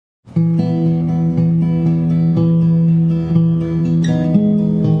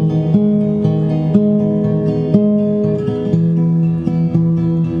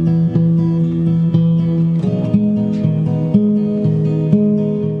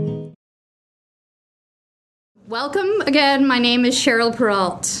Welcome again. My name is Cheryl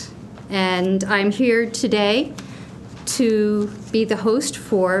Peralt, and I'm here today to be the host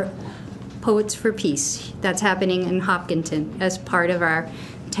for Poets for Peace. That's happening in Hopkinton as part of our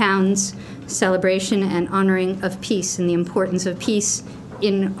town's celebration and honoring of peace and the importance of peace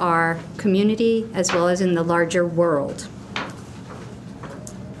in our community as well as in the larger world.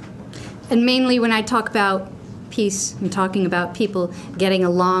 And mainly when I talk about peace, I'm talking about people getting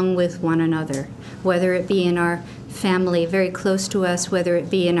along with one another, whether it be in our family very close to us, whether it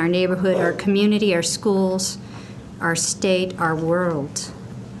be in our neighborhood, our community, our schools, our state, our world,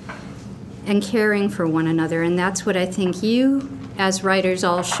 and caring for one another. And that's what I think you, as writers,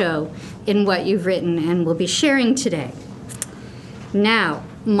 all show in what you've written and will be sharing today. Now,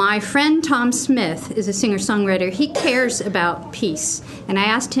 my friend Tom Smith is a singer-songwriter. He cares about peace, and I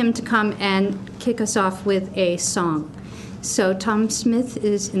asked him to come and kick us off with a song. So Tom Smith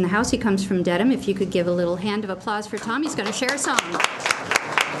is in the house. He comes from Dedham. If you could give a little hand of applause for Tom, he's going to share a song.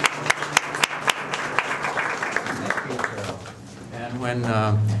 And when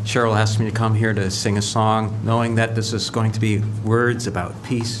Cheryl asked me to come here to sing a song, knowing that this is going to be words about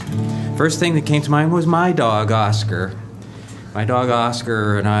peace, first thing that came to mind was my dog, Oscar. My dog,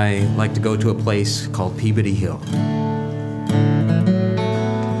 Oscar, and I like to go to a place called Peabody Hill.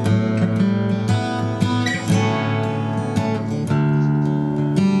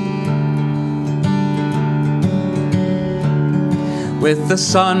 With the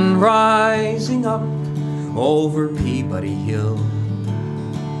sun rising up over Peabody Hill,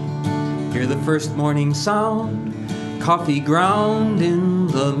 hear the first morning sound, coffee ground in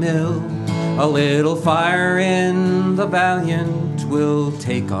the mill. A little fire in the Valiant will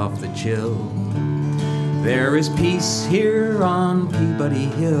take off the chill. There is peace here on Peabody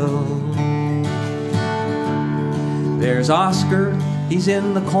Hill. There's Oscar, he's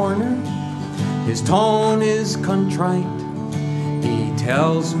in the corner. His tone is contrite. He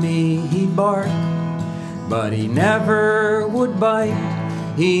tells me he'd bark, but he never would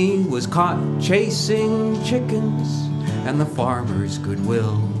bite. He was caught chasing chickens and the farmer's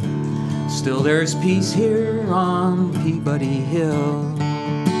goodwill. Still there's peace here on Peabody Hill.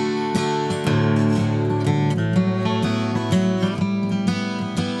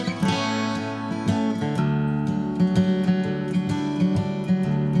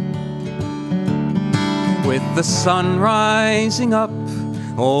 With the sun rising up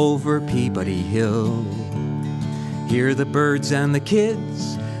over Peabody Hill, hear the birds and the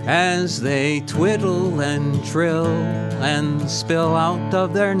kids as they twiddle and trill and spill out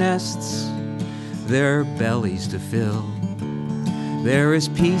of their nests their bellies to fill. There is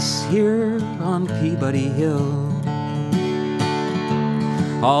peace here on Peabody Hill.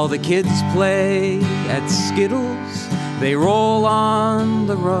 All the kids play at Skittles, they roll on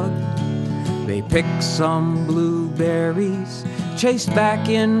the rug, they pick some blueberries, chased back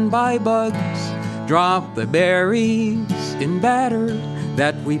in by bugs, drop the berries in batter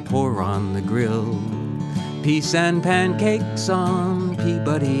that we pour on the grill. Peace and pancakes on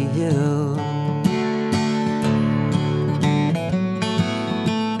Peabody Hill.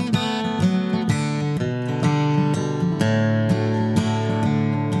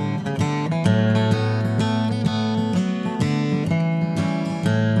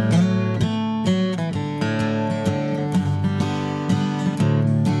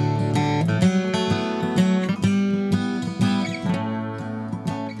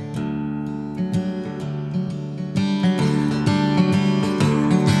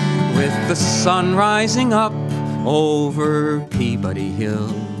 The sun rising up over Peabody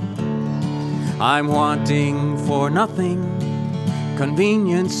Hill. I'm wanting for nothing,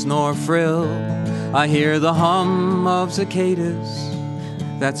 convenience nor frill. I hear the hum of cicadas,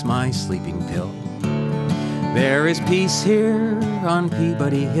 that's my sleeping pill. There is peace here on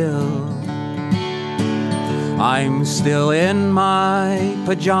Peabody Hill. I'm still in my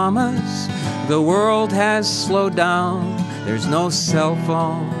pajamas, the world has slowed down. There's no cell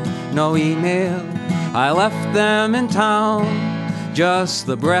phone, no email, I left them in town. Just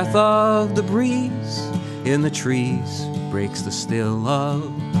the breath of the breeze in the trees breaks the still of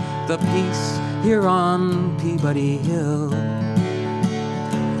the peace here on Peabody Hill.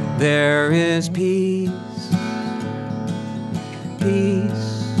 There is peace,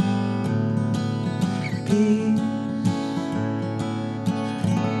 peace, peace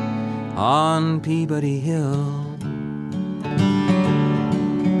on Peabody Hill.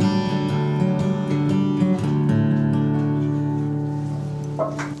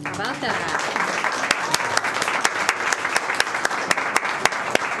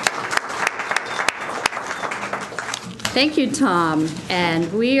 Thank you, Tom.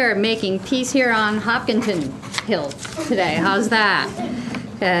 And we are making peace here on Hopkinton. hill today. How's that?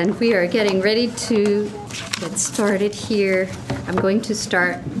 And we are getting ready to get started here. I'm going to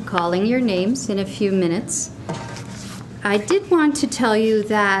start calling your names in a few minutes. I did want to tell you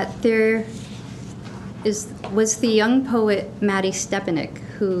that there was the young poet Maddie Stepanek,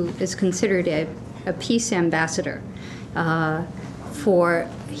 who is considered a peace ambassador.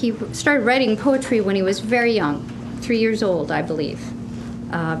 He started writing poetry when he was very young, 3 years old, I believe.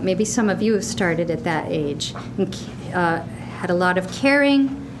 Maybe some of you have started at that age, and had a lot of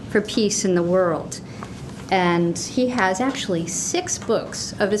caring for peace in the world. And he has actually 6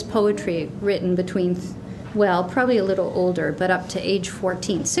 books of his poetry written between, well, probably a little older, but up to age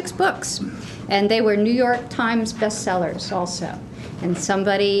 14. 6 books. And they were New York Times bestsellers also. And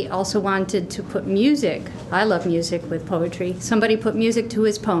somebody also wanted to put music. I love music with poetry. Somebody put music to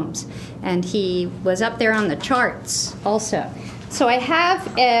his poems. And he was up there on the charts also. So I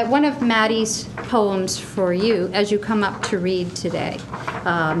have one of Maddie's poems for you as you come up to read today,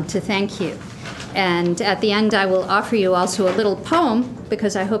 to thank you. And at the end, I will offer you also a little poem,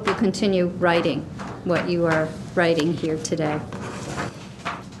 because I hope you continue writing what you are writing here today.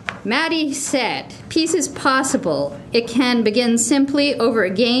 Maddie said, "Peace is possible. It can begin simply over a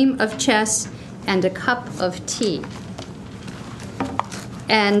game of chess and a cup of tea."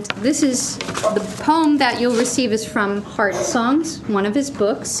 And this is the poem that you'll receive is from Heart Songs, one of his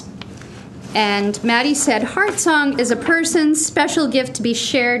books. And Maddie said, "Heart Song is a person's special gift to be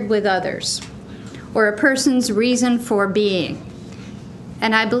shared with others, or a person's reason for being."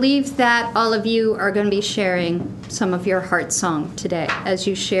 And I believe that all of you are going to be sharing some of your heart song today as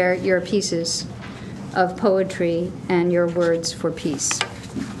you share your pieces of poetry and your words for peace.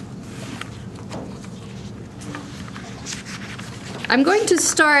 I'm going to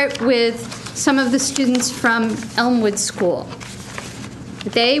start with some of the students from Elmwood School.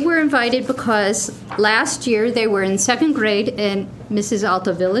 They were invited because last year they were in 2nd grade in Mrs.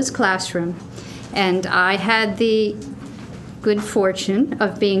 Altavilla's classroom, and I had the good fortune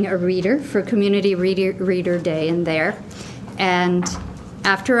of being a reader for Community Reader Day in there. And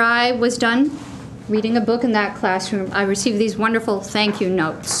after I was done reading a book in that classroom, I received these wonderful thank you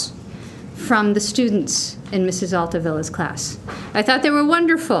notes from the students in Mrs. Altavilla's class. I thought they were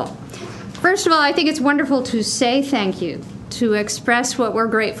wonderful. First of all, I think it's wonderful to say thank you, to express what we're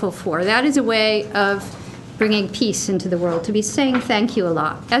grateful for. That is a way of bringing peace into the world, to be saying thank you a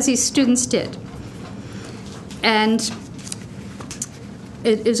lot, as these students did. And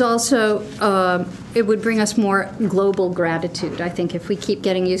it is also, it would bring us more global gratitude, I think, if we keep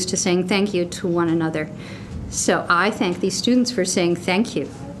getting used to saying thank you to one another. So I thank these students for saying thank you.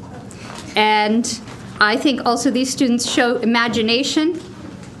 And I think also these students show imagination,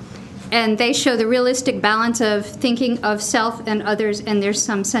 and they show the realistic balance of thinking of self and others, and there's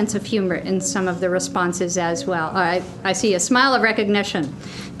some sense of humor in some of the responses as well. I see a smile of recognition.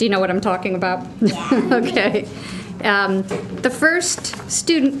 Do you know what I'm talking about? Yeah. Okay. The first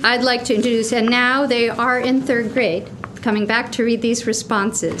student I'd like to introduce, and now they are in 3rd grade, coming back to read these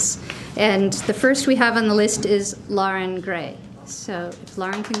responses. And the first we have on the list is Lauren Gray. So if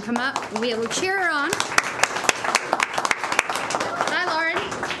Lauren can come up, we will cheer her on. Hi, Lauren.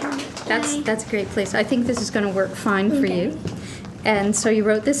 That's a great place. I think this is going to work fine for you. And so you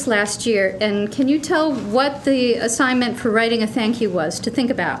wrote this last year. And can you tell what the assignment for writing a thank you was to think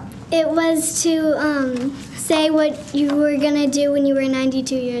about? It was to say what you were going to do when you were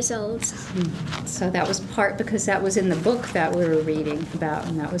 92 years old. So that was part because that was in the book that we were reading about,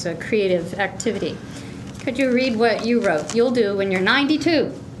 and that was a creative activity. Could you read what you wrote? You'll do when you're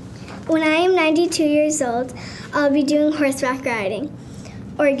 92. When I am 92 years old, I'll be doing horseback riding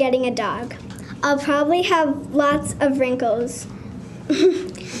or getting a dog. I'll probably have lots of wrinkles.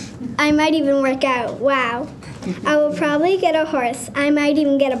 I might even work out. Wow. I will probably get a horse. I might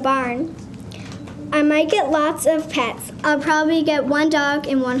even get a barn. I might get lots of pets. I'll probably get 1 dog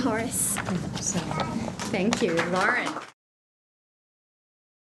and 1 horse. So, thank you, Lauren.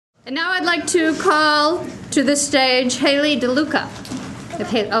 And now I'd like to call to the stage Haley DeLuca.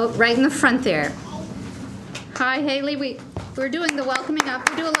 Right in the front there. Hi, Haley. We're doing the welcoming up.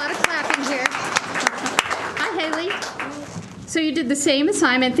 We do a lot of clapping here. Hi, Haley. So you did the same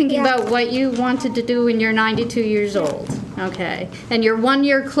assignment, thinking about what you wanted to do when you're 92 years old. Okay. And you're 1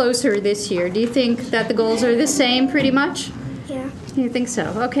 year closer this year. Do you think that the goals are the same pretty much? Yeah. You think so?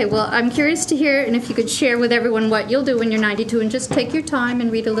 Okay, well, I'm curious to hear, and if you could share with everyone what you'll do when you're 92, and just take your time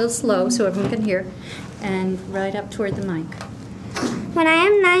and read a little slow so everyone can hear, and right up toward the mic. When I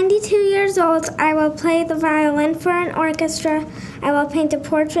am 92 years old, I will play the violin for an orchestra. I will paint a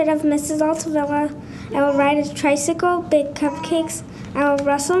portrait of Mrs. Altavilla. I will ride a tricycle, bake cupcakes. I will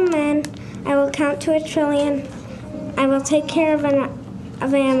wrestle men. I will count to 1 trillion. I will take care of an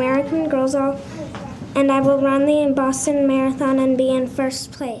American Girl, and I will run the Boston Marathon and be in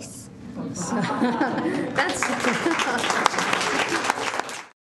first place. That's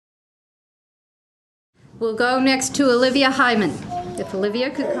We'll go next to Olivia Hyman. If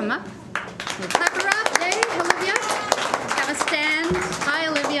Olivia could come up. We'll clap her up. Yay, Olivia. Have a stand. Hi,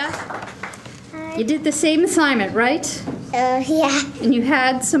 Olivia. Hi. You did the same assignment, right? Yeah. And you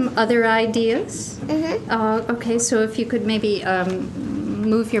had some other ideas? Mm-hmm. Okay, so if you could maybe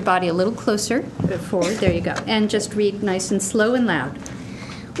move your body a little closer forward. There you go. And just read nice and slow and loud.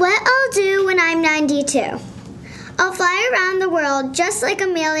 What I'll do when I'm 92. I'll fly around the world just like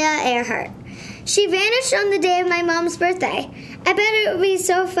Amelia Earhart. She vanished on the day of my mom's birthday. I bet it would be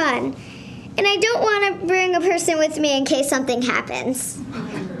so fun. And I don't want to bring a person with me in case something happens.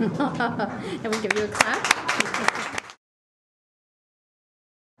 And we'll give you a clap.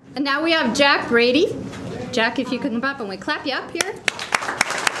 And now we have Jack Brady. Jack, if you could come up and we clap you up here. A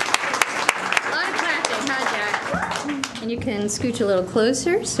lot of clapping, huh, Jack? And you can scooch a little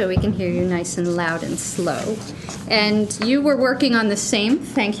closer so we can hear you nice and loud and slow. And you were working on the same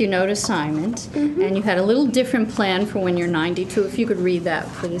thank you note assignment, and you had a little different plan for when you're 92. If you could read that,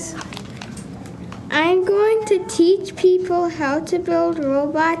 please. I'm going to teach people how to build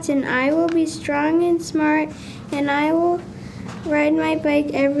robots, and I will be strong and smart, and I will ride my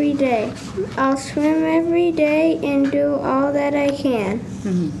bike every day. I'll swim every day and do all that I can.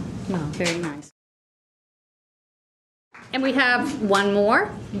 Wow, very nice. And we have one more,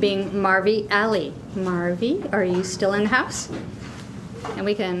 being Marvi Ali. Marvi, are you still in the house? And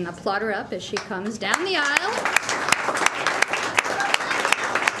we can applaud her up as she comes down the aisle.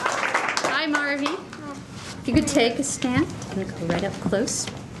 Hi, Marvi. If you could take a stand and go right up close.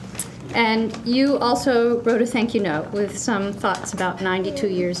 And you also wrote a thank you note with some thoughts about 92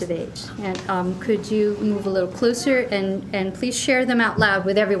 years of age. And could you move a little closer and please share them out loud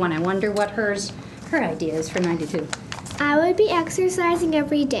with everyone? I wonder what her idea is for 92. I would be exercising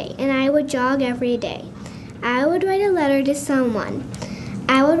every day, and I would jog every day. I would write a letter to someone.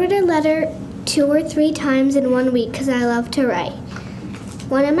 I would write a letter 2 or 3 times in 1 week because I love to write.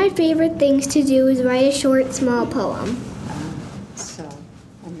 One of my favorite things to do is write a short, small poem.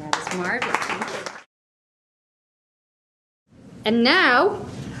 And that is Marvin. And now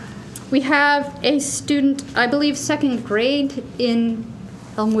we have a student, I believe, 2nd grade in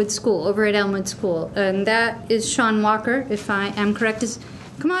Elmwood School, over at Elmwood School. And that is Sean Walker, if I am correct.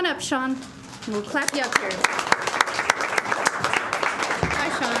 Come on up, Sean. We'll clap you up here. Hi,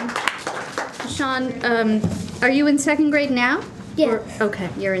 Sean. Sean, are you in 2nd grade now? Yes. Okay,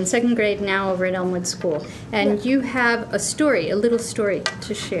 you're in 2nd grade now over at Elmwood School. And you have a story, a little story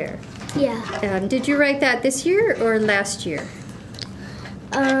to share. Yeah. Did you write that this year or last year?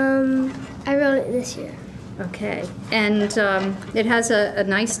 I wrote it this year. Okay, and it has a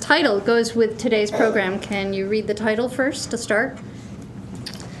nice title. It goes with today's program. Can you read the title first to start?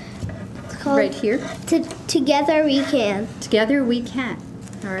 It's called Right here. Together We Can. Together We Can.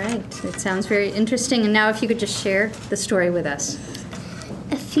 All right, it sounds very interesting. And now if you could just share the story with us.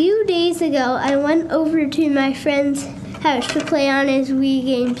 A few days ago, I went over to my friend's house to play on his Wii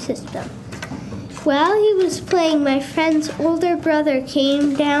game system. While he was playing, my friend's older brother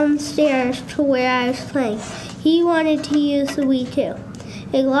came downstairs to where I was playing. He wanted to use the Wii too.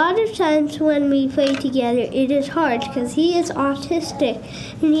 A lot of times when we play together, it is hard because he is autistic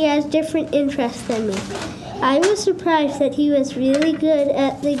and he has different interests than me. I was surprised that he was really good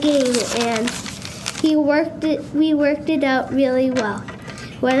at the game and we worked it out really well.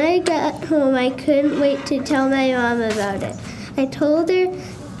 When I got home, I couldn't wait to tell my mom about it. I told her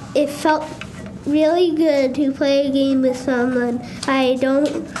it felt really good to play a game with someone I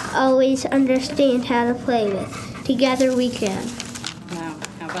don't always understand how to play with. Together we can. Wow,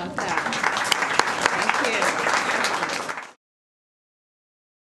 how about that? Thank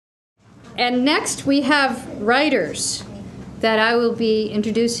you. And next we have writers that I will be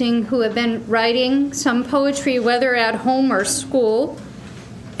introducing who have been writing some poetry, whether at home or school,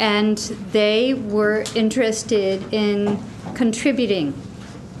 and they were interested in contributing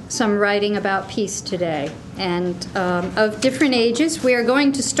some writing about peace today, and of different ages. We are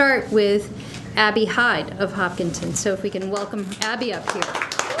going to start with Abby Hyde of Hopkinton. So if we can welcome Abby up here.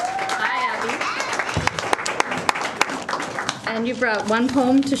 Hi, Abby. And you brought one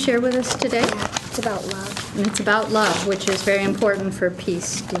poem to share with us today? It's about love. And it's about love, which is very important for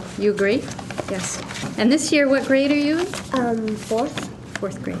peace. Do you agree? Yes. And this year, what grade are you in? 4th.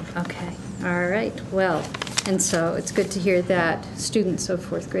 4th grade. Okay. All right. Well, and so it's good to hear that students of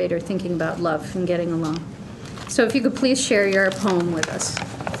 4th grade are thinking about love and getting along. So if you could please share your poem with us.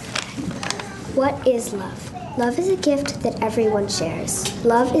 What is love? Love is a gift that everyone shares.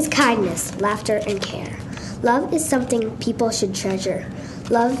 Love is kindness, laughter, and care. Love is something people should treasure.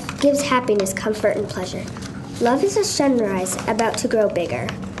 Love gives happiness, comfort, and pleasure. Love is a sunrise about to grow bigger.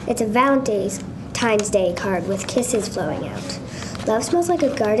 It's a Valentine's Day card with kisses flowing out. Love smells like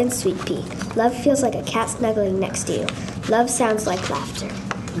a garden sweet pea. Love feels like a cat snuggling next to you. Love sounds like laughter.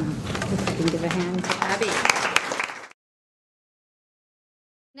 If I can give a hand to Abby.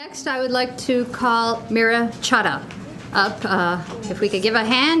 Next, I would like to call Mira Chadha up. If we could give a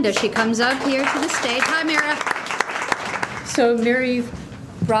hand as she comes up here to the stage. Hi, Mira. So, Mira, you've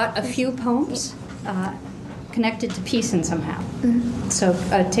brought a few poems connected to peace in somehow. Mm-hmm. So,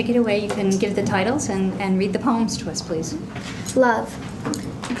 take it away. You can give the titles and read the poems to us, please. Love.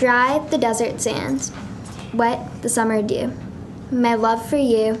 Dry the desert sands, wet the summer dew. My love for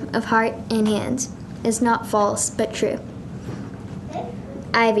you, of heart and hands, is not false but true.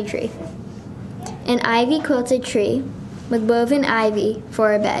 Ivy tree. An ivy quilted tree with woven ivy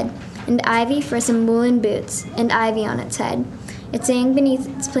for a bed, and ivy for some woolen boots, and ivy on its head. It sang beneath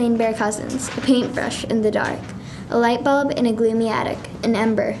its plain bare cousins, a paintbrush in the dark, a light bulb in a gloomy attic, an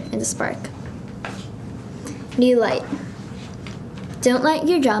ember and a spark. New light. Don't let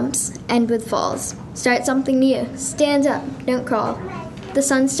your jumps end with falls. Start something new. Stand up, don't crawl. The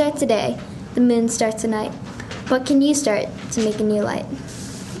sun starts a day, the moon starts a night. What can you start to make a new light?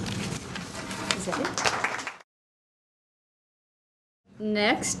 Is that it?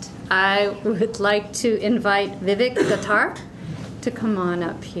 Next, I would like to invite Vivek Datar to come on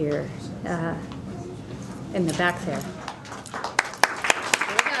up here in the back there. Here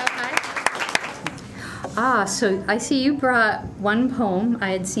we go. Hi. So I see you brought one poem I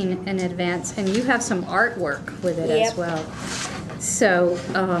had seen in advance, and you have some artwork with it as well. So,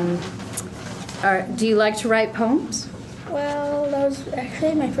 do you like to write poems? Well, that was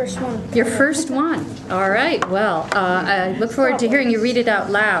actually my first one. Your first one. All right. Well, I look forward to hearing you read it out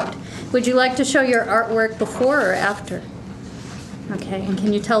loud. Would you like to show your artwork before or after? Okay. And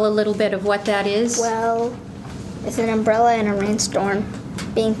can you tell a little bit of what that is? Well, it's an umbrella in a rainstorm,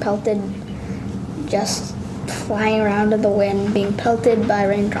 being pelted, just flying around in the wind, being pelted by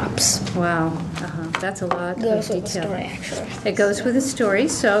raindrops. Wow. That's a lot It goes of with the detail. story, actually. It goes with the story.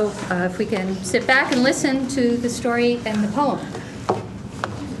 So if we can sit back and listen to the story and the poem.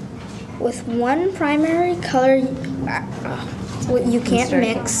 With one primary color, you can't start.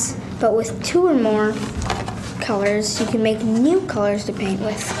 mix, but with two or more colors, you can make new colors to paint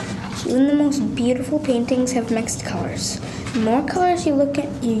with. Even the most beautiful paintings have mixed colors. The more colors you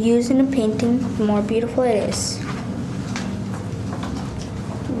use in a painting, the more beautiful it is.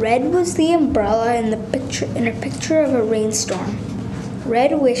 Red was the umbrella in a picture of a rainstorm.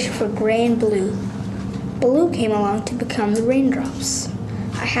 Red wished for gray and blue. Blue came along to become the raindrops.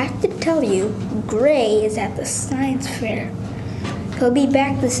 I have to tell you, Gray is at the science fair. He'll be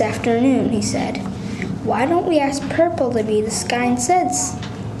back this afternoon, he said. Why don't we ask Purple to be the sky instead,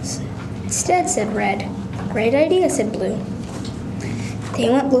 said Red. Great idea, said Blue. They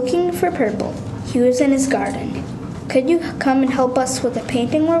went looking for Purple. He was in his garden. Could you come and help us with the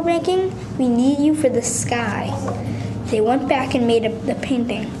painting we're making? We need you for the sky. They went back and made the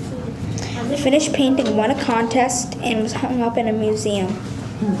painting. The finished painting won a contest and was hung up in a museum.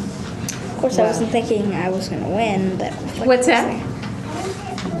 Of course, I wasn't thinking I was going to win, but... What's that?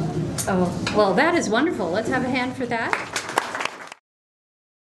 Oh, well, that is wonderful. Let's have a hand for that.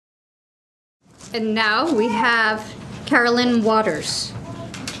 And now we have Carolyn Waters.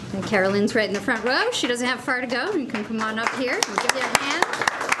 And Carolyn's right in the front row. She doesn't have far to go. You can come on up here. We'll give you a hand.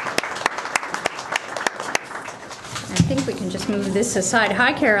 I think we can just move this aside.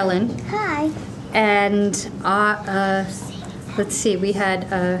 Hi, Carolyn. Hi. And let's see, we had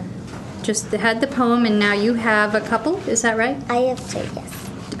just had the poem, and now you have a couple. Is that right? I have two,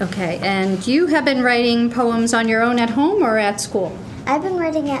 yes. Okay, and you have been writing poems on your own at home or at school? I've been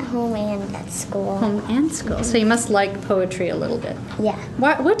writing at home and at school. Home and school. So you must like poetry a little bit. Yeah.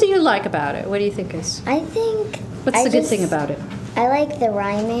 What do you like about it? What do you think is? I think... What's the good thing about it? I like the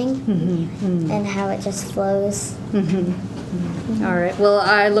rhyming and how it just flows. All right. Well,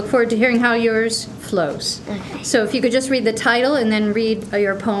 I look forward to hearing how yours flows. Okay. So if you could just read the title and then read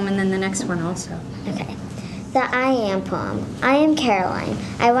your poem and then the next one also. Okay. The I Am poem. I am Caroline.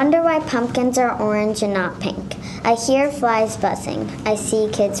 I wonder why pumpkins are orange and not pink. I hear flies buzzing. I see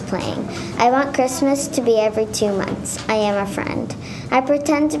kids playing. I want Christmas to be every 2 months. I am a friend. I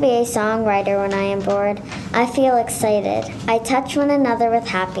pretend to be a songwriter when I am bored. I feel excited. I touch one another with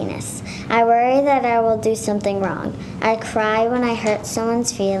happiness. I worry that I will do something wrong. I cry when I hurt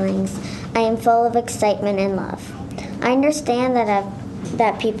someone's feelings. I am full of excitement and love. I understand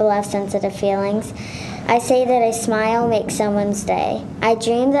that people have sensitive feelings. I say that a smile makes someone's day. I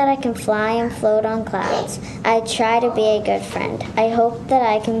dream that I can fly and float on clouds. I try to be a good friend. I hope that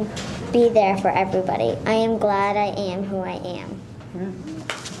I can be there for everybody. I am glad I am who I am.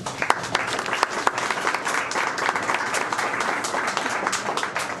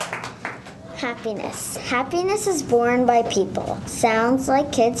 Happiness. Happiness is born by people. Sounds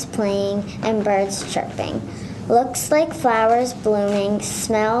like kids playing and birds chirping. Looks like flowers blooming.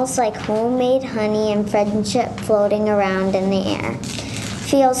 Smells like homemade honey and friendship floating around in the air.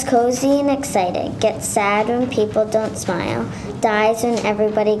 Feels cozy and excited. Gets sad when people don't smile. Dies when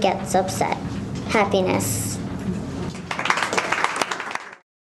everybody gets upset. Happiness.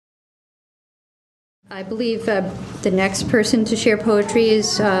 I believe the next person to share poetry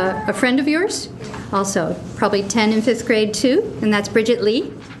is a friend of yours, also probably 10 in 5th grade too, and that's Bridget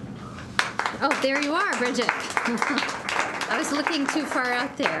Lee. Oh, there you are, Bridget. I was looking too far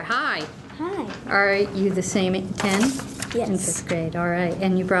out there. Hi. Hi. Are you the same 10? Yes. In 5th grade, all right.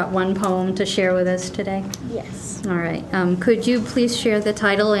 And you brought one poem to share with us today? Yes. All right. Could you please share the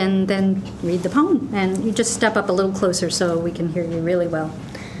title and then read the poem? And you just step up a little closer so we can hear you really well.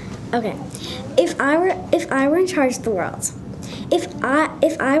 Okay. If I were in charge of the world, if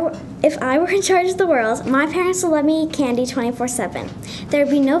I were in charge of the world, my parents would let me eat candy 24/7. There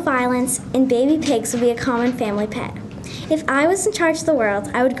would be no violence, and baby pigs would be a common family pet. If I was in charge of the world,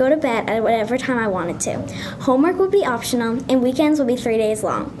 I would go to bed at whatever time I wanted to. Homework would be optional, and weekends would be 3 days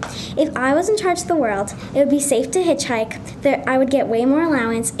long. If I was in charge of the world, it would be safe to hitchhike, I would get way more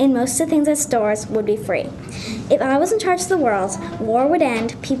allowance, and most of the things at stores would be free. If I was in charge of the world, war would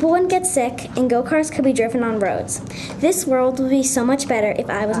end, people wouldn't get sick, and go-karts could be driven on roads. This world would be so much better if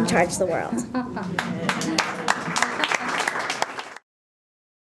I was in charge of the world.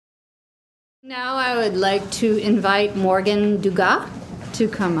 Now I would like to invite Morgan Dugas to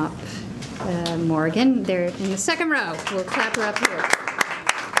come up. Morgan, there in the second row. We'll clap her up here.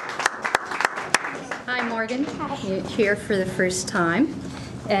 Hi, Morgan. Hi. You're here for the first time.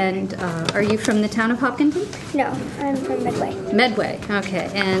 And are you from the town of Hopkinton? No, I'm from Midway. Medway, okay.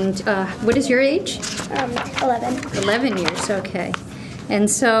 And what is your age? 11. 11 years, okay. And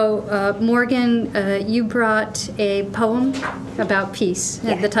so, Morgan, you brought a poem about peace.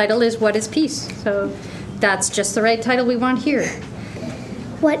 Yeah. The title is What is Peace? So that's just the right title we want here.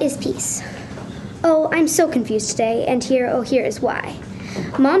 What is peace? Oh, I'm so confused today, and here is why.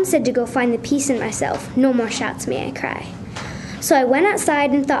 Mom said to go find the peace in myself. No more shouts may I cry. So I went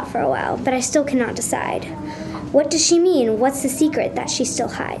outside and thought for a while, but I still cannot decide. What does she mean? What's the secret that she still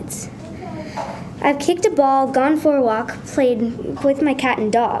hides? I've kicked a ball, gone for a walk, played with my cat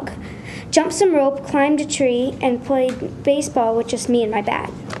and dog, jumped some rope, climbed a tree, and played baseball with just me and my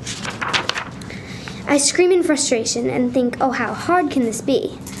bat. I scream in frustration and think, oh, how hard can this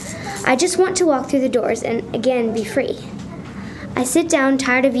be? I just want to walk through the doors and again be free. I sit down,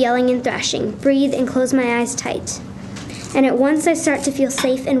 tired of yelling and thrashing, breathe and close my eyes tight. And at once I start to feel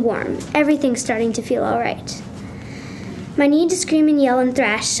safe and warm, everything's starting to feel all right. My need to scream and yell and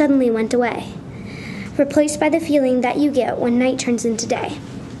thrash suddenly went away, replaced by the feeling that you get when night turns into day.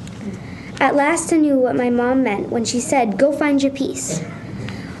 At last I knew what my mom meant when she said, go find your peace.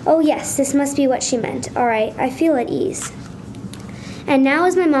 Oh yes, this must be what she meant. All right, I feel at ease. And now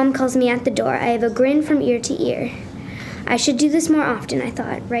as my mom calls me at the door, I have a grin from ear to ear. I should do this more often, I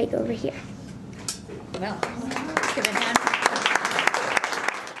thought, right over here. Well, give it a hand.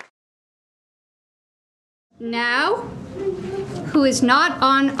 Now, who is not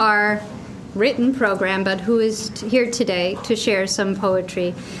on our written program, but who is here today to share some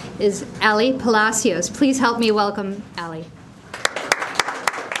poetry, is Ali Palacios. Please help me welcome Ali.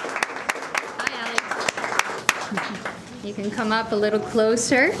 Hi, Ali. You can come up a little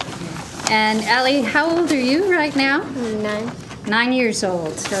closer. And Ali, how old are you right now? 9. 9 years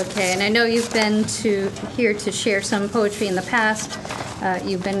old. Okay, and I know you've been here to share some poetry in the past.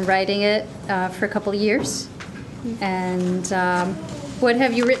 You've been writing it for a couple of years. And what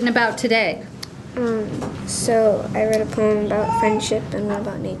have you written about today? So I read a poem about friendship and one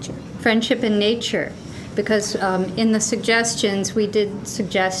about nature. Friendship and nature. Because in the suggestions, we did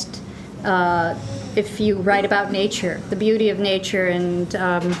suggest if you write about nature, the beauty of nature and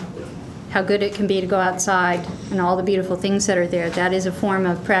how good it can be to go outside and all the beautiful things that are there. That is a form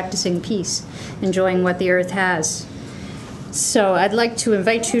of practicing peace, enjoying what the earth has. So I'd like to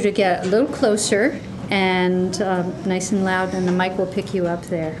invite you to get a little closer and nice and loud, and the mic will pick you up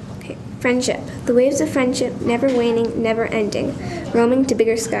there. Okay. Friendship. The waves of friendship, never waning, never ending, roaming to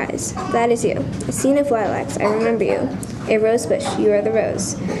bigger skies. That is you. A scene of lilacs, I remember you. A rose bush, you are the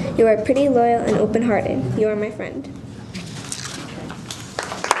rose. You are pretty, loyal, and open-hearted. You are my friend.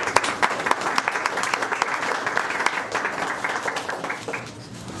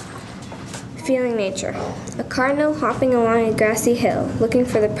 Feeling nature. A cardinal hopping along a grassy hill, looking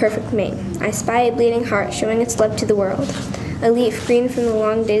for the perfect mate. I spy a bleeding heart showing its love to the world. A leaf green from the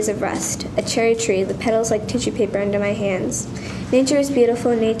long days of rest. A cherry tree, the petals like tissue paper under my hands. Nature is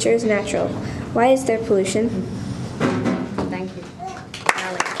beautiful, nature is natural. Why is there pollution? Thank you.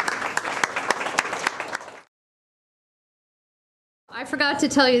 I forgot to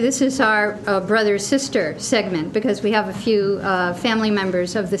tell you, this is our brother-sister segment because we have a few family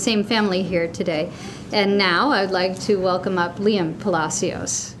members of the same family here today. And now I'd like to welcome up Liam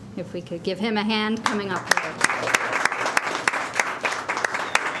Palacios. If we could give him a hand coming up here.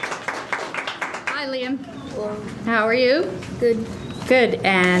 Hi, Liam. Hello. How are you? Good. Good.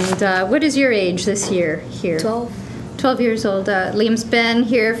 And what is your age this year here? 12. 12 years old. Liam's been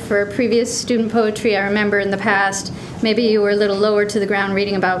here for previous student poetry. I remember in the past, maybe you were a little lower to the ground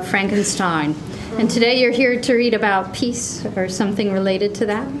reading about Frankenstein. And today you're here to read about peace or something related to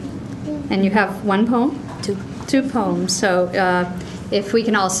that. And you have one poem? Two poems. So if we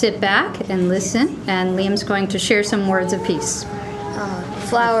can all sit back and listen, and Liam's going to share some words of peace.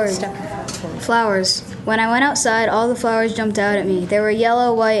 Flowers. When I went outside, all the flowers jumped out at me. There were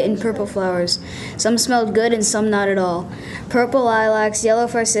yellow, white, and purple flowers. Some smelled good and some not at all. Purple lilacs, yellow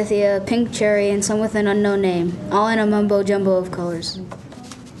forsythia, pink cherry, and some with an unknown name, all in a mumbo-jumbo of colors.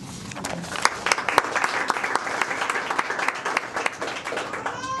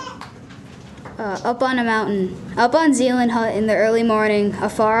 Up on a mountain. Up on Zealand Hut in the early morning, a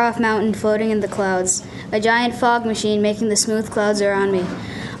far-off mountain floating in the clouds. A giant fog machine making the smooth clouds around me.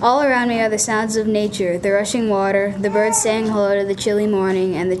 All around me are the sounds of nature, the rushing water, the birds saying hello to the chilly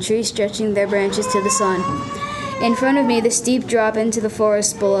morning, and the trees stretching their branches to the sun. In front of me, the steep drop into the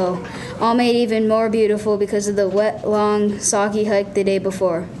forest below, all made even more beautiful because of the wet, long, soggy hike the day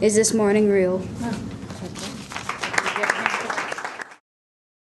before. Is this morning real?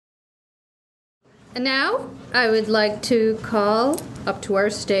 And now I would like to call up to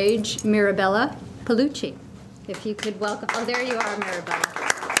our stage Mirabella Palucci. If you could welcome, oh, there you are, Mirabella.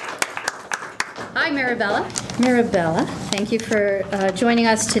 Hi, Mirabella. Mirabella, thank you for joining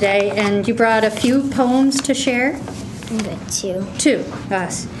us today. And you brought a few poems to share? Two,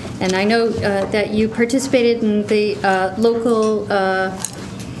 yes. And I know that you participated in the local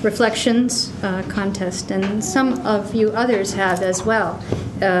Reflections contest, and some of you others have as well,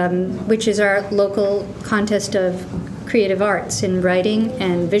 which is our local contest of creative arts in writing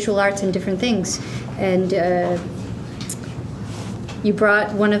and visual arts and different things. And you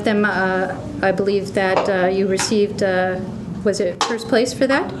brought one of them, I believe that you received, was it first place for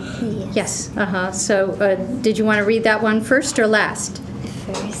that? Yes. Yes. So did you want to read that one first or last?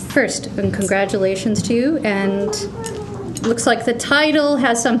 First. And congratulations to you. And looks like the title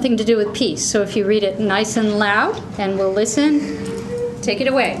has something to do with peace. So if you read it nice and loud, and we'll listen, take it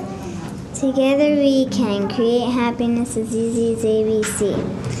away. Together we can create happiness as easy as ABC.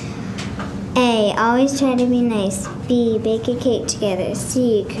 A, always try to be nice. B, bake a cake together.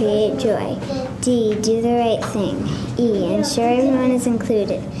 C, create joy. D, do the right thing. E, ensure everyone is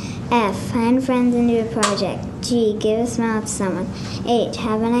included. F, find friends and do a project. G, give a smile to someone. H,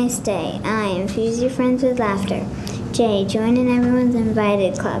 have a nice day. I, infuse your friends with laughter. J, join in everyone's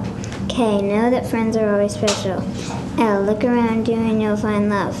invited club. K, know that friends are always special. L, look around you and you'll find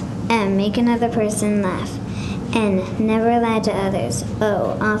love. M, make another person laugh. N, never lie to others.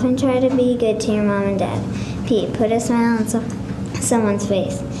 O, often try to be good to your mom and dad. P, put a smile on someone's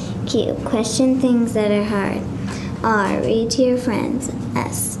face. Q, question things that are hard. R, read to your friends.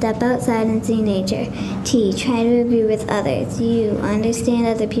 S, step outside and see nature. T, try to agree with others. U, understand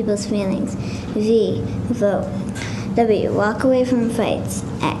other people's feelings. V, vote. W, walk away from fights.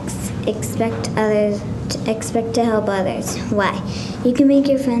 X, expect to help others. Y, you can make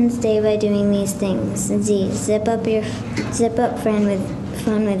your friend's day by doing these things. Z, zip up fun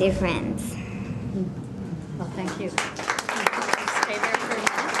with your friends. Well, thank you. Stay there for a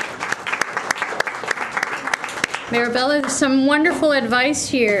minute. Mirabella, some wonderful advice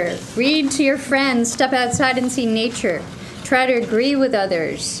here. Read to your friends, step outside and see nature. Try to agree with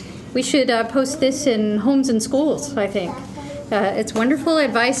others. We should post this in homes and schools, I think. It's wonderful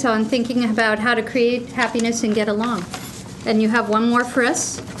advice on thinking about how to create happiness and get along. And you have one more for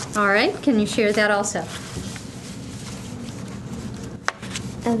us? All right, can you share that also?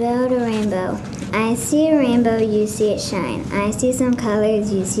 About a rainbow. I see a rainbow, you see it shine. I see some colors,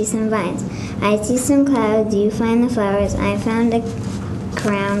 you see some vines. I see some clouds, you find the flowers. I found a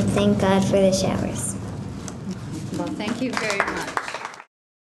crown, thank God for the showers. Well, thank you. Thank you very much.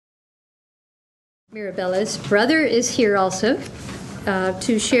 Mirabella's brother is here also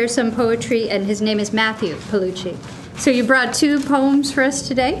to share some poetry, and his name is Matthew Palucci. So you brought 2 poems for us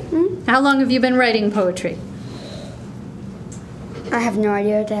today? Mm-hmm. How long have you been writing poetry? I have no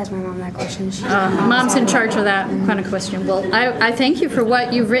idea. To ask my mom that question. Mom's in charge of that kind of question. Well, I thank you for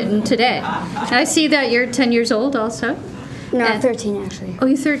what you've written today. I see that you're 10 years old also. No, I'm 13 actually. Oh,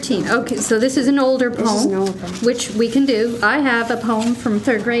 you're 13. Okay, so this is an older poem, This is an older poem. which we can do. I have a poem from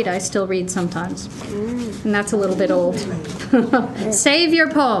 3rd grade I still read sometimes, and that's a little bit old. Save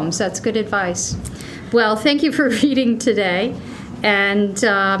your poems. That's good advice. Well, thank you for reading today. And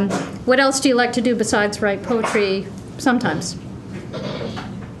what else do you like to do besides write poetry sometimes?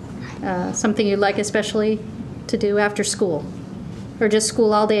 Something you like especially to do after school? Or just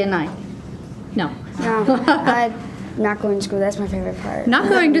school all day and night? No. No, not going to school. That's my favorite part. Not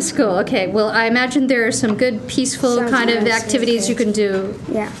going to school. Okay. Well, I imagine there are some good, peaceful kind of Sometimes, activities you can do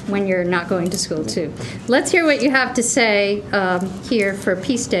Yeah. when you're not going to school, too. Let's hear what you have to say here for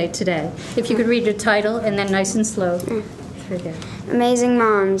Peace Day today. If you could read your title and then nice and slow through there. Amazing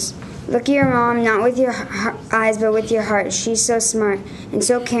moms. Look at your mom, not with your eyes, but with your heart. She's so smart and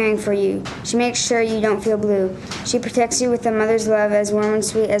so caring for you. She makes sure you don't feel blue. She protects you with a mother's love as warm and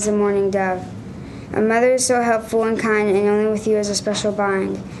sweet as a morning dove. A mother is so helpful and kind, and only with you is a special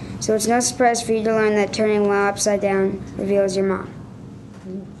bond. So it's no surprise for you to learn that turning well upside down reveals your mom.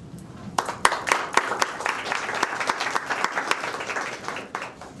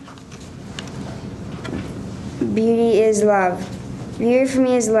 Beauty is love. Beauty for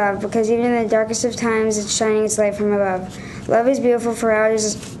me is love, because even in the darkest of times, it's shining its light from above. Love is beautiful, for ours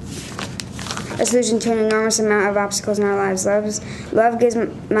is a solution to an enormous amount of obstacles in our lives. Love gives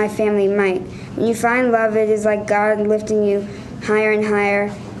my family might. When you find love, it is like God lifting you higher and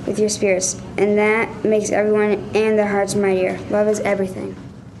higher with your spirits, and that makes everyone and their hearts mightier. Love is everything.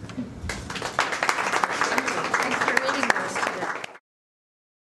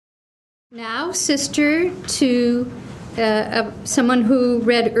 Now, sister to someone who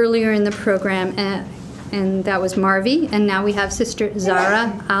read earlier in the program, and that was Marvi, and now we have Sister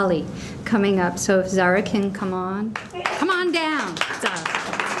Zara Ali coming up. So if Zara can come on down, Zara.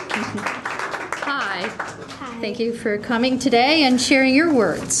 Hi. Thank you for coming today and sharing your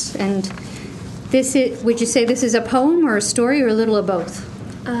words. And this is, would you say this is a poem or a story or a little of both?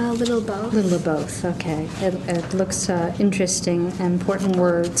 A little both. A little of both, okay. It looks interesting, important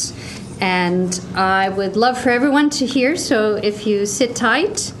words. And I would love for everyone to hear, so if you sit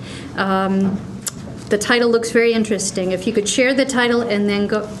tight, the title looks very interesting. If you could share the title and then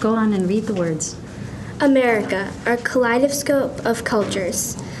go on and read the words. America, our kaleidoscope of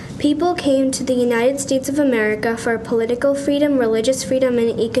cultures. People came to the United States of America for political freedom, religious freedom,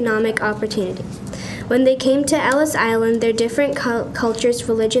 and economic opportunity. When they came to Ellis Island, their different cultures,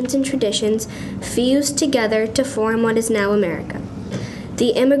 religions, and traditions fused together to form what is now America.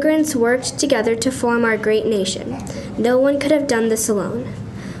 The immigrants worked together to form our great nation. No one could have done this alone.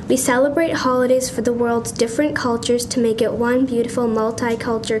 We celebrate holidays for the world's different cultures to make it one beautiful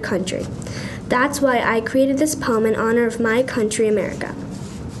multicultural country. That's why I created this poem in honor of my country, America.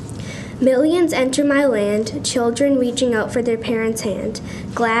 Millions enter my land, children reaching out for their parents' hand,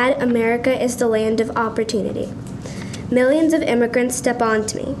 glad America is the land of opportunity. Millions of immigrants step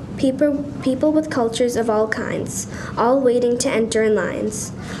onto me, people with cultures of all kinds, all waiting to enter in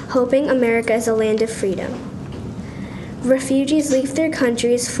lines, hoping America is a land of freedom. Refugees leave their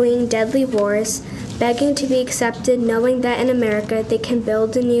countries, fleeing deadly wars, begging to be accepted, knowing that in America they can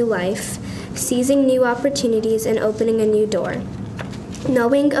build a new life, seizing new opportunities and opening a new door.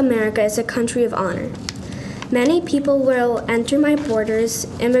 Knowing America is a country of honor. Many people will enter my borders,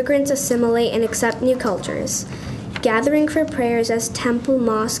 immigrants assimilate and accept new cultures, gathering for prayers as temple,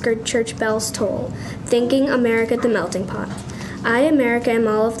 mosque, or church bells toll, thinking America the melting pot. I, America, am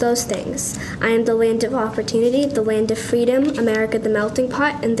all of those things. I am the land of opportunity, the land of freedom, America the melting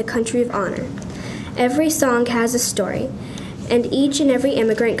pot, and the country of honor. Every song has a story, and each and every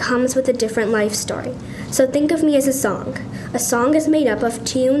immigrant comes with a different life story. So think of me as a song. A song is made up of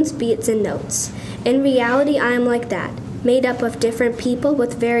tunes, beats, and notes. In reality, I am like that, made up of different people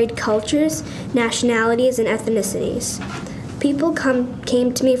with varied cultures, nationalities, and ethnicities. People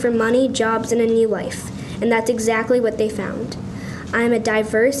came to me for money, jobs, and a new life, and that's exactly what they found. I am a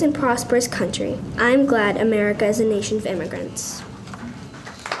diverse and prosperous country. I am glad America is a nation of immigrants.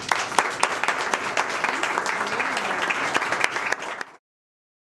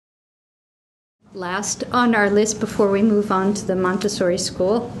 Last on our list before we move on to the Montessori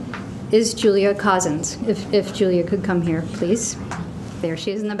school is Julia Cousins. If Julia could come here, please. There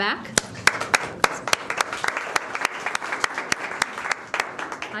she is in the back.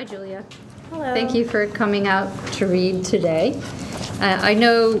 Hi, Julia. Hello. Thank you for coming out to read today. I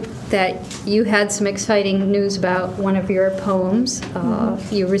know that you had some exciting news about one of your poems.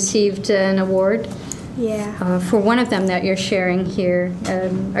 You received an award for one of them that you're sharing here.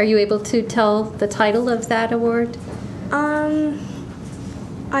 Are you able to tell the title of that award? I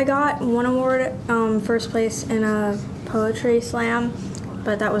got one award, first place in a poetry slam,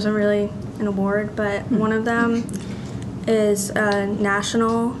 but that wasn't really an award. But one of them is a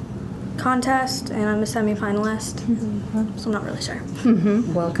national contest, and I'm a semifinalist, so I'm not really sure.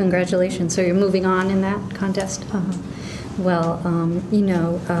 Well, congratulations. So you're moving on in that contest? Well,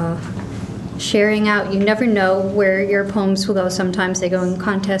 sharing out, you never know where your poems will go. Sometimes they go in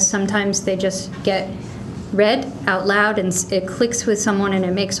contests, sometimes they just get read out loud and it clicks with someone and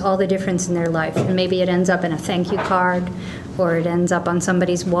it makes all the difference in their life. And maybe it ends up in a thank you card or it ends up on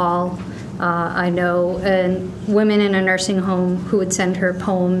somebody's wall. I know women in a nursing home who would send her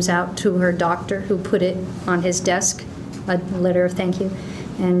poems out to her doctor who put it on his desk, a letter of thank you.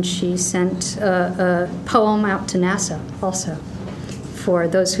 And she sent a poem out to NASA also for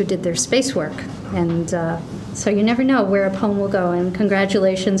those who did their space work. And so you never know where a poem will go, and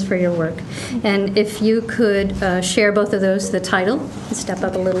congratulations for your work. And if you could share both of those, the title, step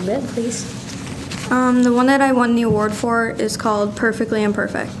up a little bit, please. The one that I won the award for is called Perfectly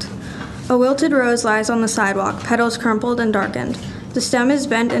Imperfect. A wilted rose lies on the sidewalk, petals crumpled and darkened. The stem is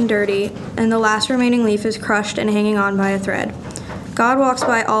bent and dirty, and the last remaining leaf is crushed and hanging on by a thread. God walks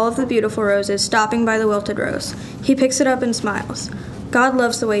by all of the beautiful roses, stopping by the wilted rose. He picks it up and smiles. God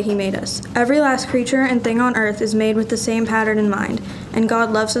loves the way he made us. Every last creature and thing on earth is made with the same pattern in mind, and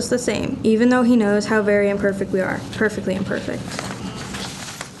God loves us the same, even though he knows how very imperfect we are, perfectly imperfect.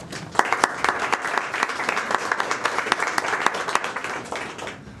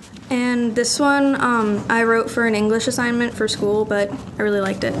 And this one I wrote for an English assignment for school, but I really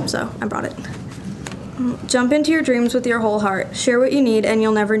liked it, so I brought it. Jump into your dreams with your whole heart. Share what you need and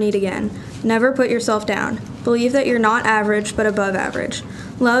you'll never need again. Never put yourself down. Believe that you're not average, but above average.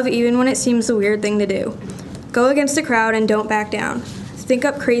 Love even when it seems the weird thing to do. Go against the crowd and don't back down. Think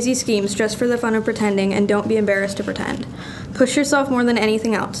up crazy schemes just for the fun of pretending and don't be embarrassed to pretend. Push yourself more than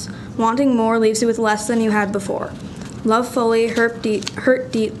anything else. Wanting more leaves you with less than you had before. Love fully, hurt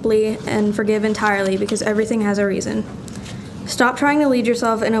deeply, and forgive entirely because everything has a reason. Stop trying to lead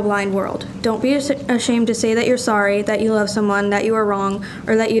yourself in a blind world. Don't be ashamed to say that you're sorry, that you love someone, that you are wrong,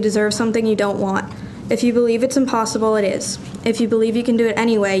 or that you deserve something you don't want. If you believe it's impossible, it is. If you believe you can do it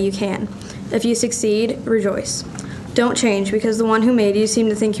anyway, you can. If you succeed, rejoice. Don't change because the one who made you seemed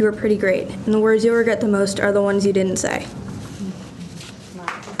to think you were pretty great, and the words you'll regret the most are the ones you didn't say.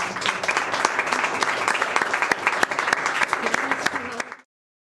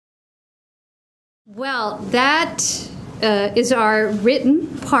 Well, that is our written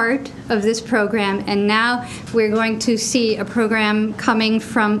part of this program, and now we're going to see a program coming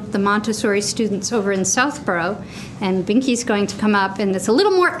from the Montessori students over in Southborough, and Binky's going to come up, and it's a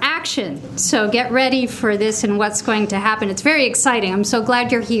little more action, so get ready for this and what's going to happen. It's very exciting. I'm so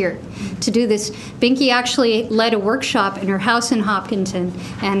glad you're here to do this. Binky actually led a workshop in her house in Hopkinton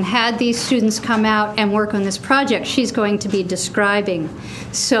and had these students come out and work on this project she's going to be describing.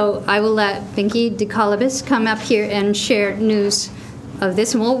 So I will let Binky DeColibus come up here and share news of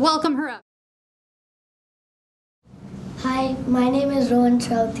this, and we'll welcome her up. Hi, my name is Rohan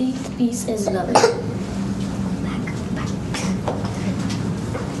Chowdhury. Peace is love.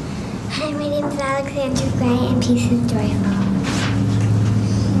 Hi, my name is Alexandra Gray, and peace is joyful.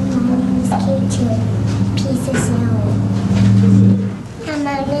 My name is Kate Choi. Peace is snowy. And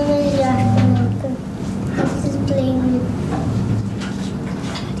my name is Joshua. Peace is playing.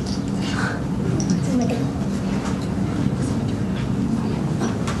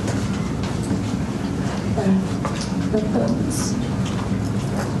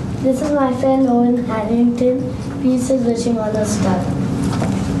 This is my friend Owen Harrington. Peace is wishing on a star.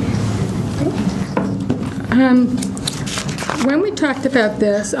 When we talked about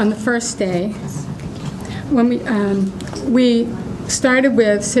this on the first day, when we started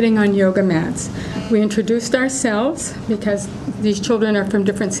with sitting on yoga mats. We introduced ourselves because these children are from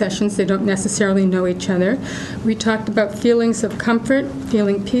different sessions. They don't necessarily know each other. We talked about feelings of comfort,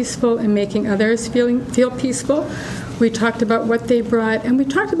 feeling peaceful, and making others feel peaceful. We talked about what they brought, and we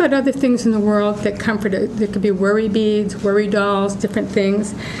talked about other things in the world that comforted. There could be worry beads, worry dolls, different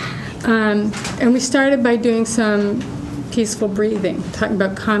things. And we started by doing some peaceful breathing, talking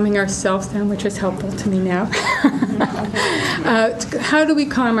about calming ourselves down, which is helpful to me now. How do we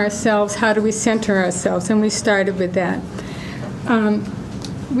calm ourselves? How do we center ourselves? And we started with that.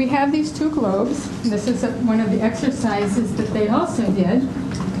 We have these two globes. This is one of the exercises that they also did.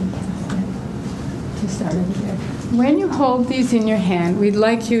 start over here. When you hold these in your hand, we'd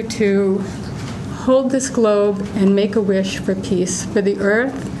like you to hold this globe and make a wish for peace for the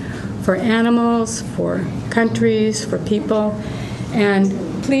earth, for animals, for countries, for people. And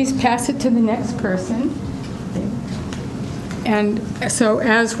please pass it to the next person. And so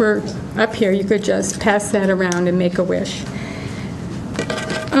as we're up here, you could just pass that around and make a wish.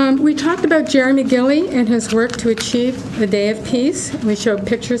 We talked about Jeremy Gilley and his work to achieve the Day of Peace. We showed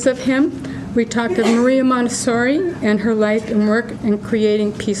pictures of him. We talked of Maria Montessori and her life and work in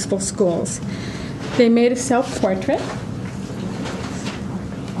creating peaceful schools. They made a self-portrait.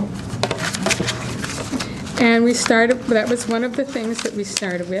 And we started, that was one of the things that we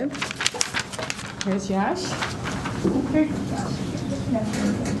started with. There's Yash.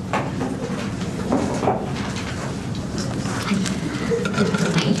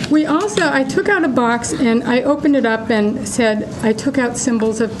 We also, I took out a box and I opened it up and said, I took out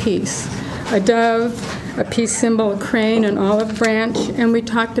symbols of peace. A dove, a peace symbol, a crane, an olive branch, and we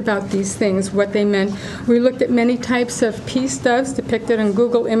talked about these things, what they meant. We looked at many types of peace doves depicted on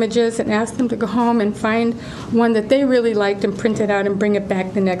Google Images and asked them to go home and find one that they really liked and print it out and bring it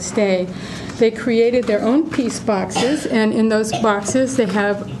back the next day. They created their own peace boxes, and in those boxes they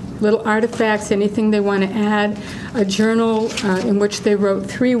have little artifacts, anything they want to add, a journal in which they wrote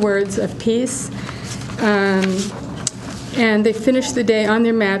 3 words of peace. And they finished the day on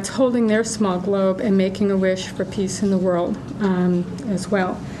their mats holding their small globe and making a wish for peace in the world as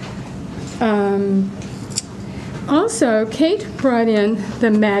well. Also, Kate brought in the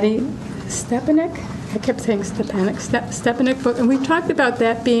Maddie Stepanek, I kept saying Stepanek book, and we talked about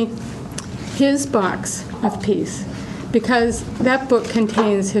that being his box of peace, because that book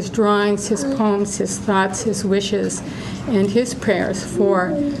contains his drawings, his poems, his thoughts, his wishes, and his prayers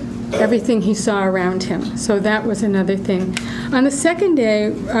for everything he saw around him. So that was another thing. On the second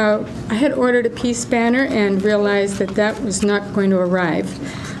day, I had ordered a peace banner and realized that that was not going to arrive.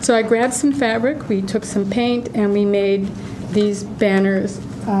 So I grabbed some fabric, we took some paint, and we made these banners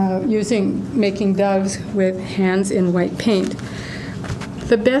making doves with hands in white paint.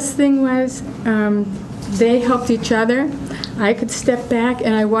 The best thing was they helped each other. I could step back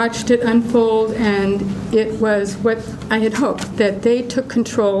and I watched it unfold, and it was what I had hoped, that they took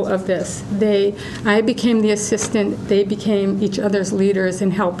control of this. I became the assistant, they became each other's leaders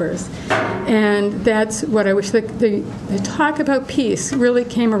and helpers. And that's what I wish. The talk about peace really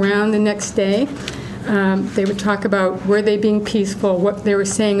came around the next day. They would talk about, were they being peaceful? What they were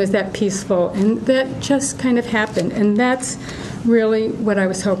saying, was that peaceful? And that just kind of happened. And that's really what I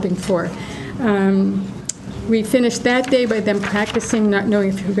was hoping for. We finished that day by them practicing, not knowing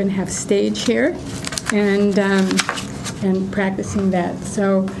if we were going to have stage here, and practicing that.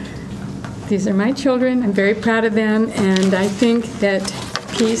 So these are my children. I'm very proud of them, and I think that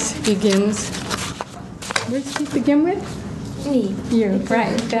peace begins. Where does peace begin with? Me. You,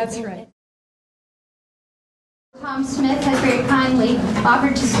 right. That's right. Tom Smith has very kindly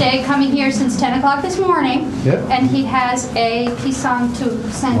offered to stay, coming here since 10 o'clock this morning. Yep. And he has a peace song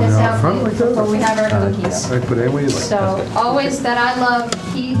to send us out before we have our cookies. So always that I love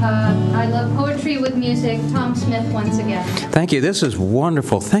poetry with music. Tom Smith once again. Thank you. This is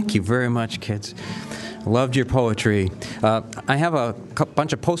wonderful. Thank you very much, kids. Loved your poetry. I have a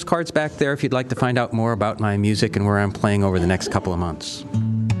bunch of postcards back there if you'd like to find out more about my music and where I'm playing over the next couple of months.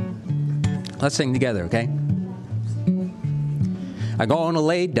 Let's sing together, okay? I'm gonna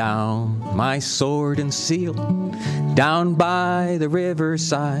lay down my sword and shield down by the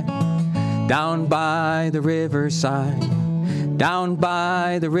riverside, down by the riverside, down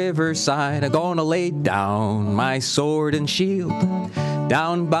by the riverside. I'm gonna lay down my sword and shield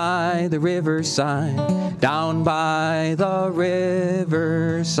down by the riverside, down by the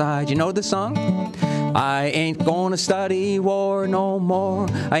riverside. You know the song? I ain't gonna study war no more.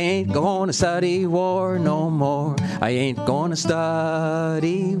 I ain't gonna study war no more. I ain't gonna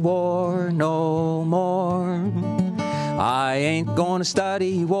study war no more. I ain't gonna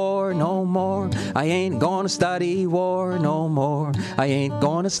study war no more. I ain't gonna study war no more. I ain't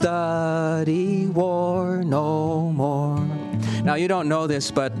gonna study war no more. Now, you don't know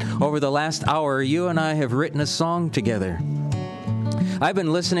this, but over the last hour, you and I have written a song together. I've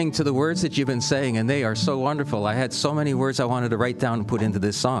been listening to the words that you've been saying, and they are so wonderful. I had so many words I wanted to write down and put into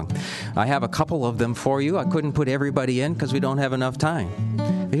this song. I have a couple of them for you. I couldn't put everybody in because we don't have enough time.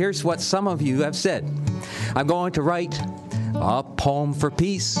 Here's what some of you have said. I'm going to write a poem for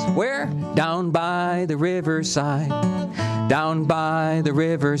peace. Where? Down by the riverside. Down by the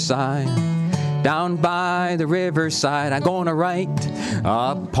riverside. down by the riverside. I'm gonna write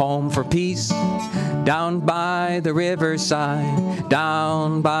a poem for peace. Down by the riverside,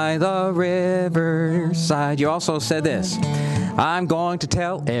 down by the riverside. You also said this. I'm going to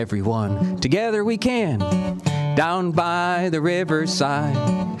tell everyone, together we can. Down by the riverside,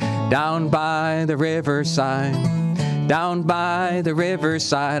 down by the riverside, down by the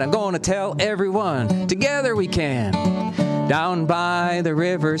riverside. I'm going to tell everyone, together we can. Down by the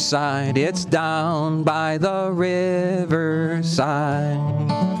riverside, it's down by the riverside.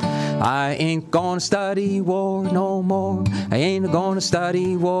 I ain't gonna study war no more. I ain't gonna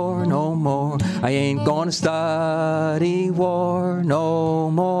study war no more. I ain't gonna study war no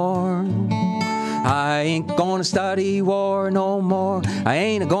more. I ain't gonna study war no more. I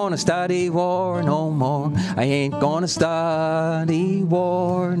ain't gonna study war no more. I ain't gonna study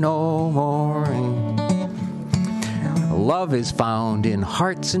war no more. Love is found in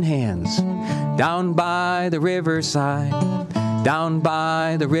hearts and hands, down by the riverside, down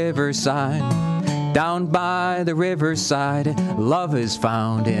by the riverside, down by the riverside. Love is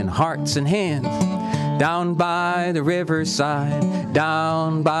found in hearts and hands, down by the riverside,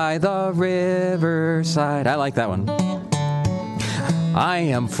 down by the riverside. I like that one. I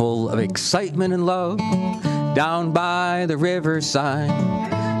am full of excitement and love, down by the riverside,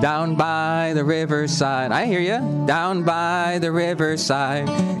 down by the riverside. I hear you. Down by the riverside,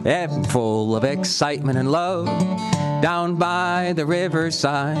 I'm full of excitement and love. Down by the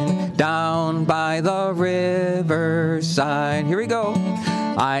riverside, down by the riverside. Here we go.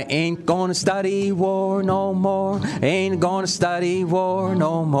 I ain't gonna study war no more. Ain't gonna study war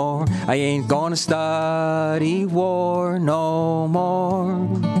no more. I ain't gonna study war no more.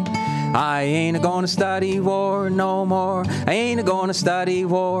 I ain't gonna study war no more. I ain't gonna study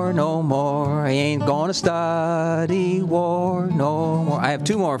war no more. I ain't gonna study war no more. I have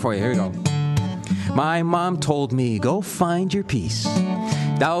two more for you. Here we go. My mom told me, go find your peace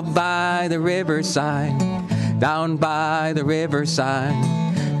down by the riverside, down by the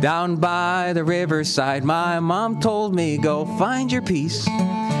riverside, down by the riverside. My mom told me, go find your peace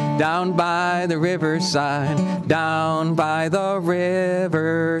down by the riverside, down by the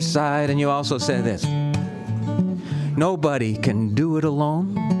riverside. And you also said this. Nobody can do it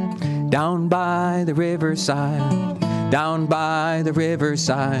alone. Down by the riverside, down by the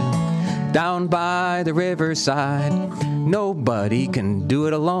riverside, down by the riverside. Nobody can do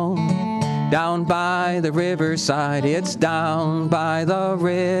it alone. Down by the riverside, it's down by the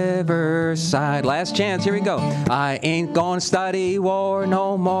riverside. Last chance, here we go. I ain't gonna study war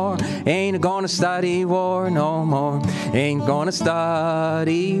no more. Ain't gonna study war no more. Ain't gonna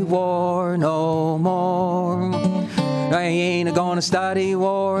study war no more. I ain't gonna study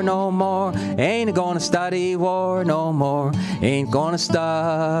war no more. Ain't gonna study war no more. Ain't gonna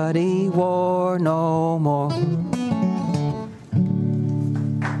study war no more.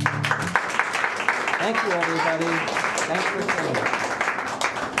 Thank you, everybody. Thanks for sharing.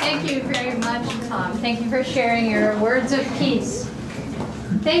 Thank you very much, Tom. Thank you for sharing your words of peace.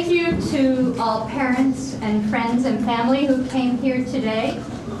 Thank you to all parents and friends and family who came here today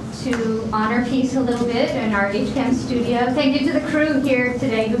to honor peace a little bit in our HCAM studio. Thank you to the crew here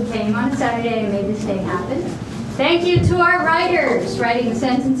today who came on a Saturday and made this day happen. Thank you to our writers, writing the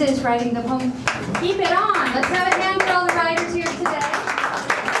sentences, writing the poem. Keep it on. Let's have a hand for all the writers here today.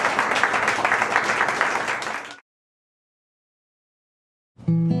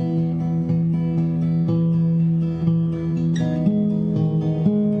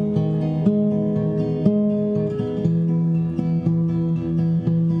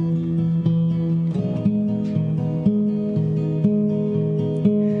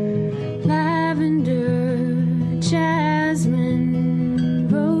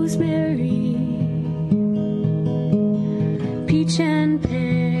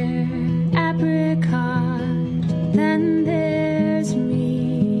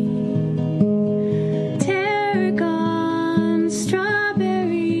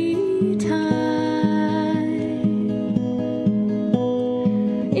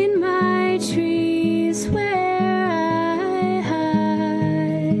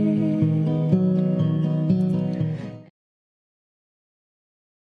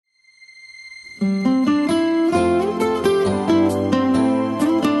 Mm-hmm.